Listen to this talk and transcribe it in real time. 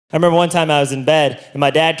I remember one time I was in bed and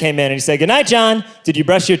my dad came in and he said, "Good night, John. Did you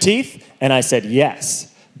brush your teeth?" And I said, "Yes.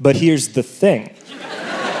 But here's the thing.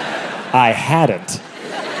 I hadn't."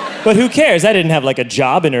 But who cares? I didn't have like a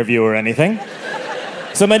job interview or anything.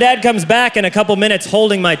 So my dad comes back in a couple minutes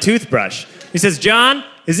holding my toothbrush. He says, "John,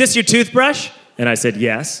 is this your toothbrush?" And I said,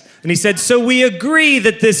 "Yes." And he said, "So we agree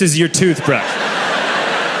that this is your toothbrush."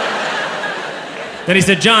 Then he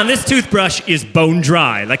said, "John, this toothbrush is bone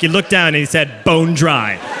dry." Like he looked down and he said, "Bone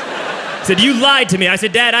dry." He said, "You lied to me." I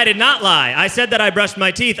said, "Dad, I did not lie. I said that I brushed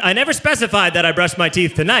my teeth. I never specified that I brushed my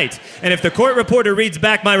teeth tonight. And if the court reporter reads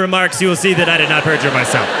back my remarks, you will see that I did not perjure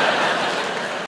myself."